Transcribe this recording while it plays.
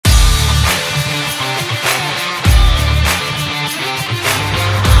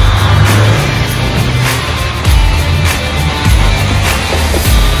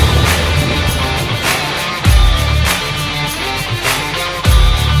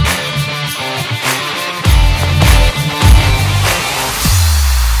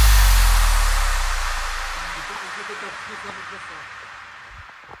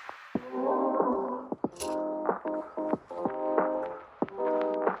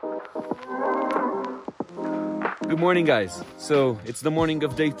Good morning, guys. So it's the morning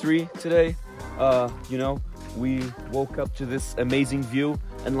of day 3 today. You know, we woke up to this amazing view,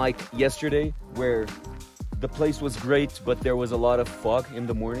 unlike yesterday where the place was great, but there was a lot of fog in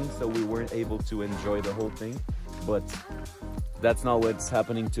the morning, so we weren't able to enjoy the whole thing. But that's not what's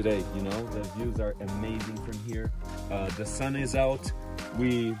happening today, you know? The views are amazing from here. The sun is out.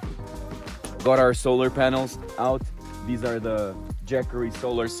 We got our solar panels out. These are the Jackery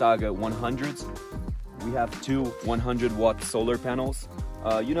Solar Saga 100s. We have two 100-watt solar panels.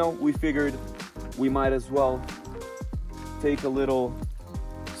 You know, we figured we might as well take a little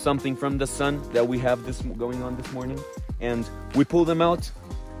something from the sun that we have this going on this morning, and we pull them out.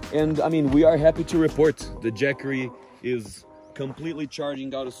 And I mean, we are happy to report the Jackery is completely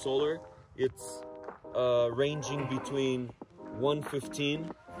charging out of solar. It's ranging between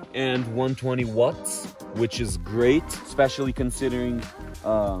 115 and 120 watts, which is great, especially considering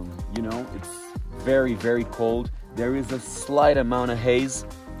you know, it's very, very cold. There is a slight amount of haze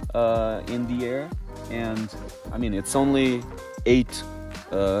in the air, and I mean, it's only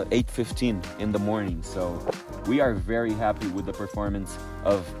 8:15 in the morning, so we are very happy with the performance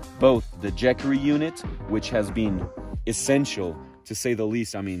of both the Jackery unit, which has been essential to say the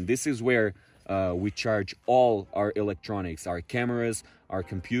least. I mean, this is where we charge all our electronics, our cameras, our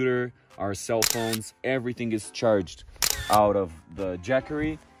computer, our cell phones. Everything is charged out of the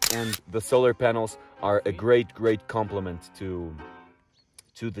Jackery, and the solar panels are a great complement to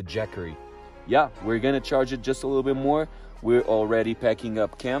the Jackery. Yeah, we're gonna charge it just a little bit more. We're already packing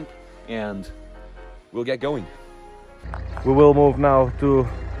up camp and we'll get going. We will move now to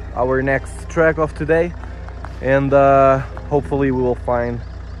our next trek of today, and hopefully we will find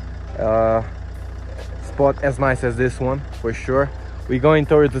a spot as nice as this one for sure. We're going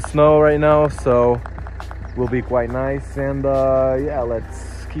towards the snow right now, so will be quite nice, and yeah,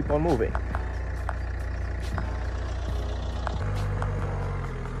 let's keep on moving.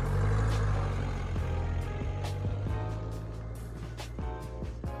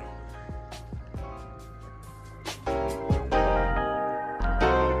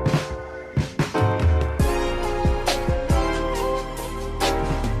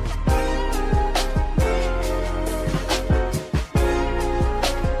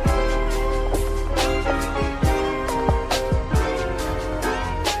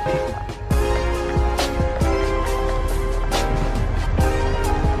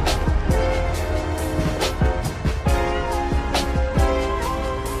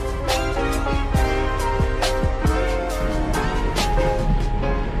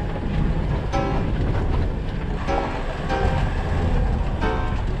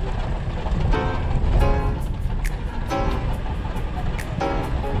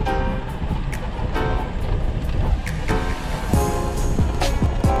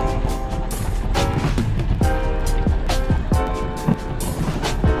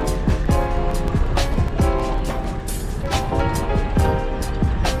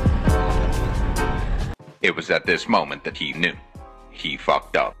 It was at this moment that he knew. He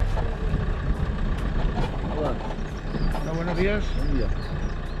fucked up. Hola. Hola, buenos días. Buen día.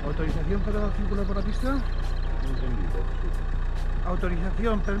 ¿Autorización para circular por la pista? No entendido.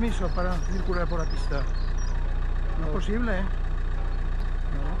 Autorización, permiso para circular por la pista. No es posible, ¿eh?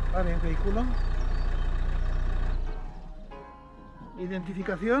 No. Vale, vehículo.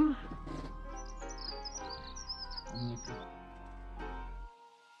 Identificación.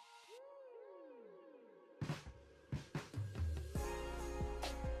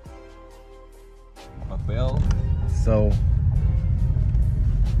 So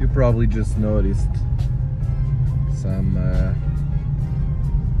you probably just noticed some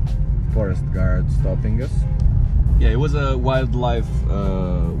forest guard stopping us. Yeah, it was a wildlife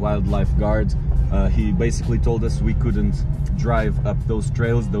guard. He basically told us we couldn't drive up those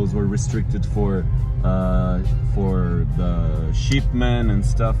trails. Those were restricted for the sheepmen and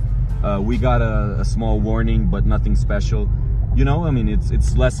stuff. We got a small warning, but nothing special. You know, I mean,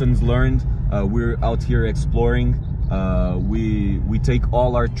 it's lessons learned. We're out here exploring. We take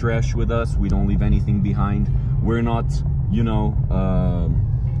all our trash with us. We don't leave anything behind. We're not, you know,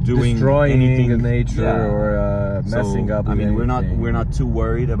 doing destroying anything, nature, yeah, or messing up. I mean, anything. we're not too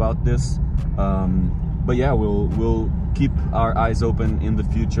worried about this. But yeah, we'll keep our eyes open in the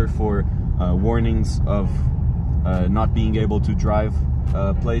future for warnings of not being able to drive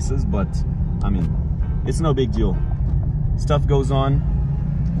places. But I mean, it's no big deal. Stuff goes on.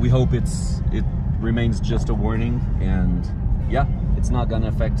 We hope it remains just a warning, and yeah, it's not gonna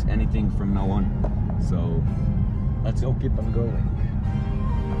affect anything from now on. So let's go, keep on going.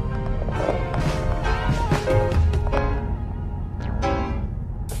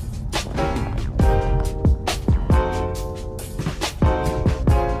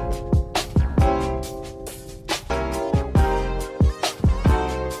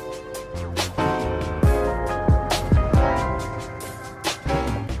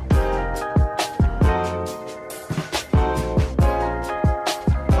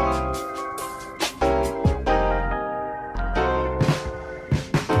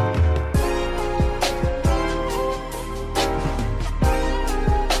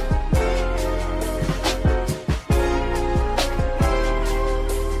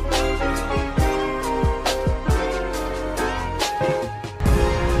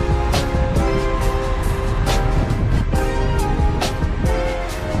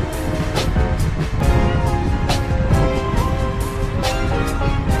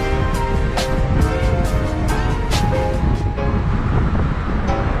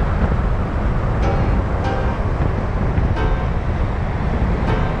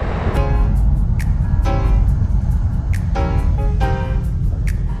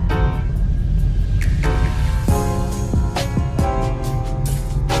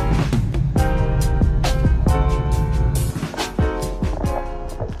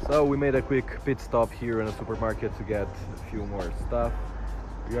 So we made a quick pit stop here in a supermarket to get a few more stuff.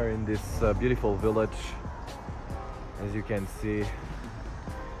 We are in this beautiful village, as you can see.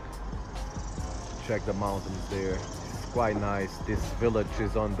 Check the mountains there. It's quite nice. This village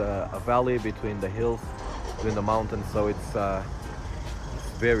is on a valley between the hills, between the mountains, so it's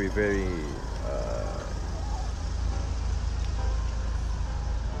very, very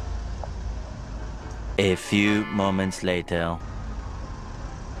A few moments later.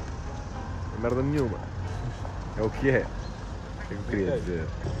 merda nenhuma. É o que é. É o que eu queria dizer.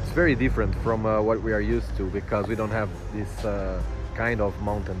 It's very different from what we are used to, because we don't have this kind of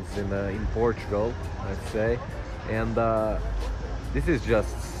mountains in Portugal, let's say, and this is just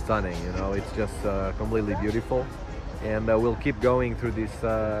stunning, you know. It's just completely beautiful, and we'll keep going through these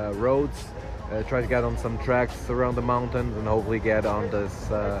roads, try to get on some tracks around the mountains, and hopefully get on this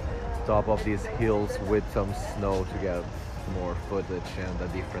top of these hills with some snow to get more footage and a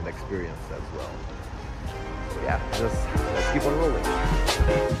different experience as well. So yeah, let's keep on rolling.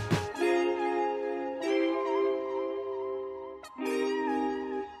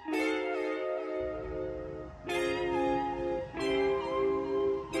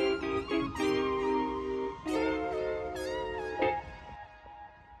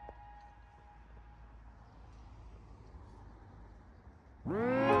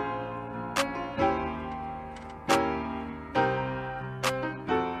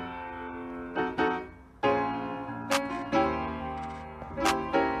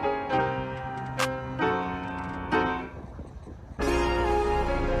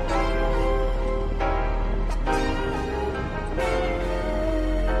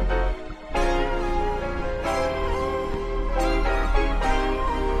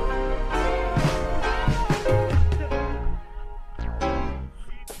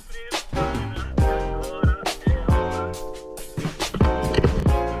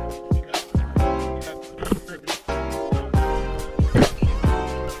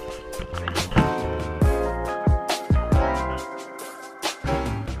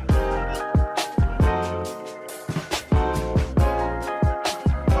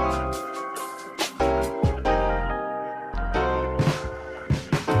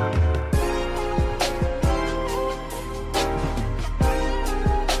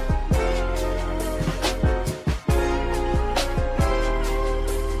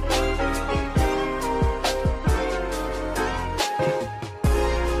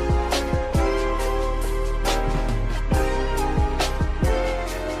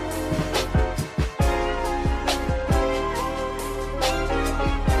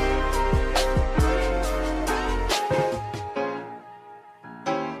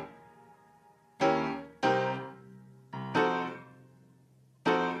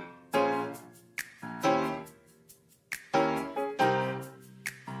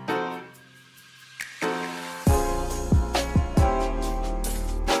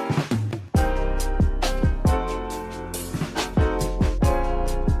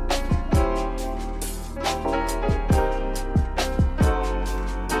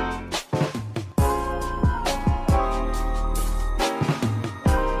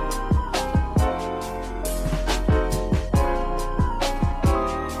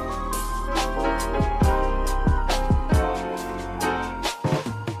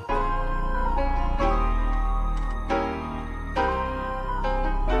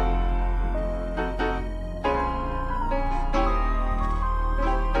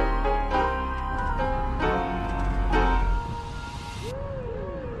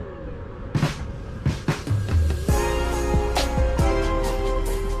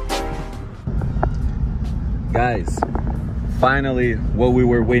 Guys, finally what we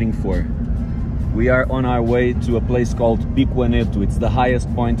were waiting for. We are on our way to a place called Ep.3. It's the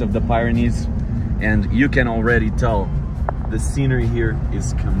highest point of the Pyrenees, and you can already tell the scenery here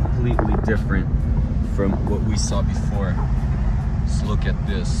is completely different from what we saw before. Just look at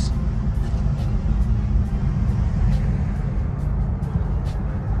this.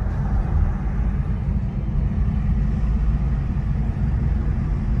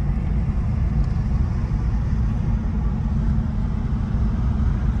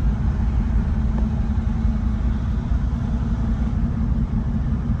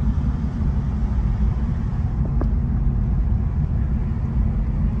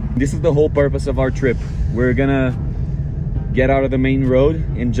 This is the whole purpose of our trip. We're gonna get out of the main road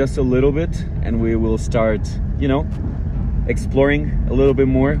in just a little bit, and we will start, you know, exploring a little bit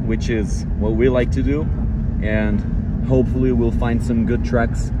more, which is what we like to do, and hopefully we'll find some good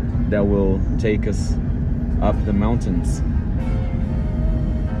tracks that will take us up the mountains.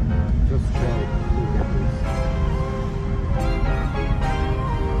 Just look at this.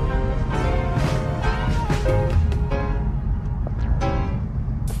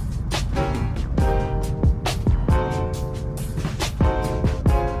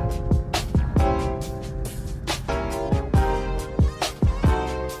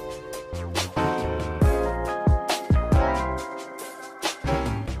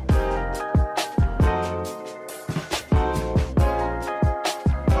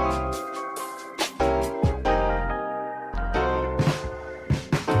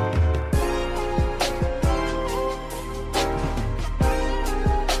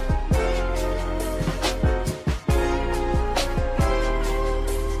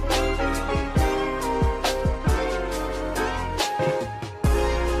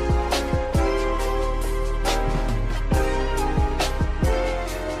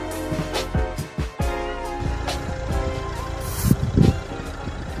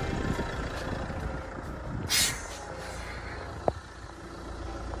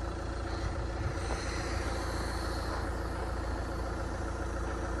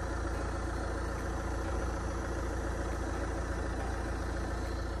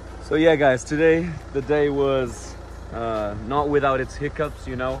 So yeah guys, today the day was not without its hiccups,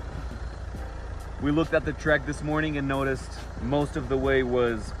 you know. We looked at the track this morning and noticed most of the way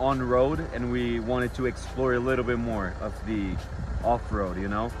was on road, and we wanted to explore a little bit more of the off-road, you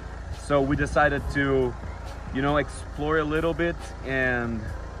know. So we decided to, you know, explore a little bit, and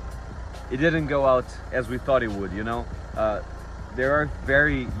it didn't go out as we thought it would, you know. There are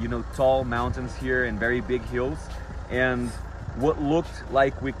very, you know, tall mountains here and very big hills, and what looked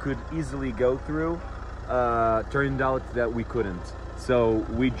like we could easily go through turned out that we couldn't. So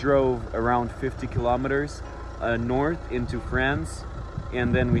we drove around 50 kilometers north into France,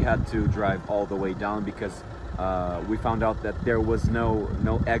 and then we had to drive all the way down because we found out that there was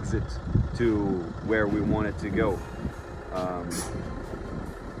no exit to where we wanted to go.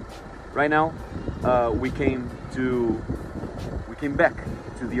 Right now we came back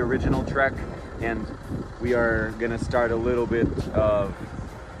to the original track, and we are gonna start a little bit of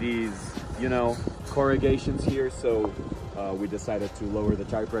these, you know, corrugations here. So we decided to lower the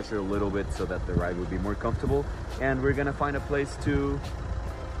tire pressure a little bit so that the ride would be more comfortable, and we're gonna find a place to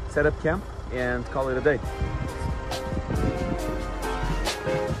set up camp and call it a day.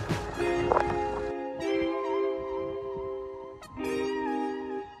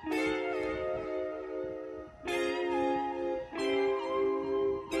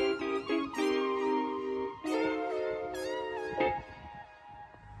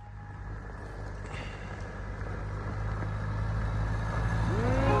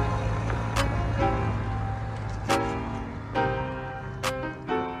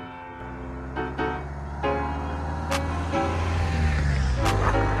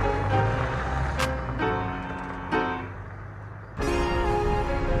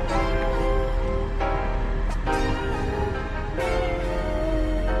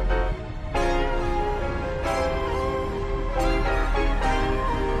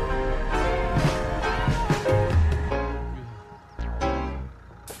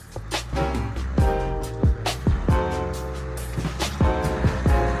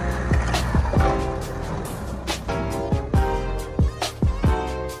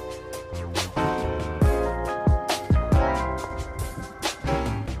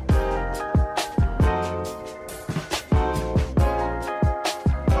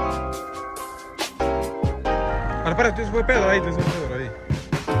 Para, tienes buen pedo ahí, tienes buen pedo ahí.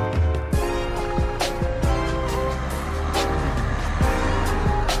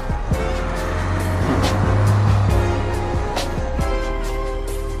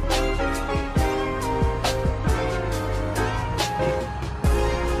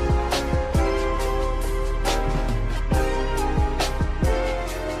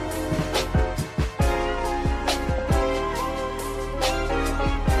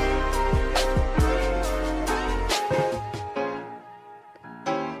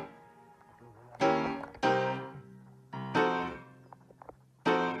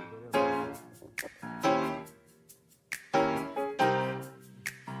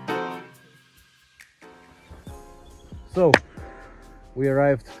 So we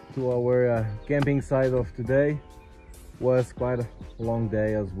arrived to our camping site of today. Was quite a long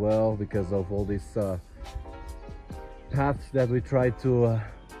day as well because of all these paths that we tried to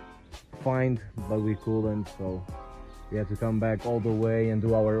find, but we couldn't, so we had to come back all the way and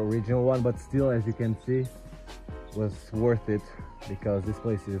do our original one. But still, as you can see, was worth it because this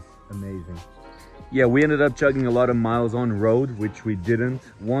place is amazing. Yeah, we ended up chugging a lot of miles on road, which we didn't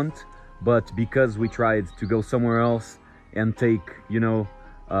want, but because we tried to go somewhere else and take, you know,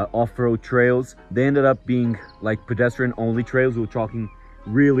 off-road trails, they ended up being like pedestrian only trails. We were talking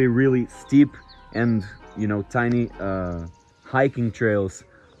really steep and, you know, tiny hiking trails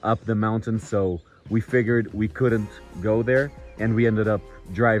up the mountain. So we figured we couldn't go there, and we ended up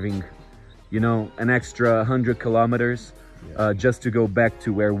driving, you know, an extra 100 kilometers just to go back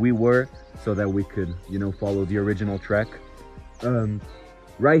to where we were so that we could, you know, follow the original track.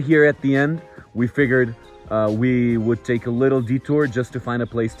 Right here at the end, we figured we would take a little detour just to find a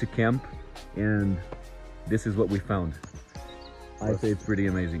place to camp, and this is what we found. I say it's pretty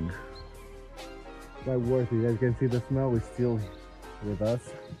amazing. Quite worth it. As you can see, the smell is still with us.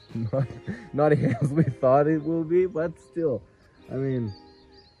 Not as we thought it will be, but still, I mean,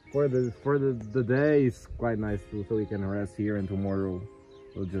 for the day, it's quite nice too, so we can rest here, and tomorrow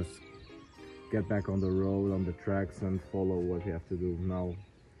we'll just get back on the road, on the tracks, and follow what we have to do. Now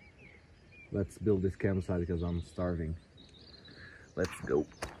let's build this campsite because I'm starving. Let's go.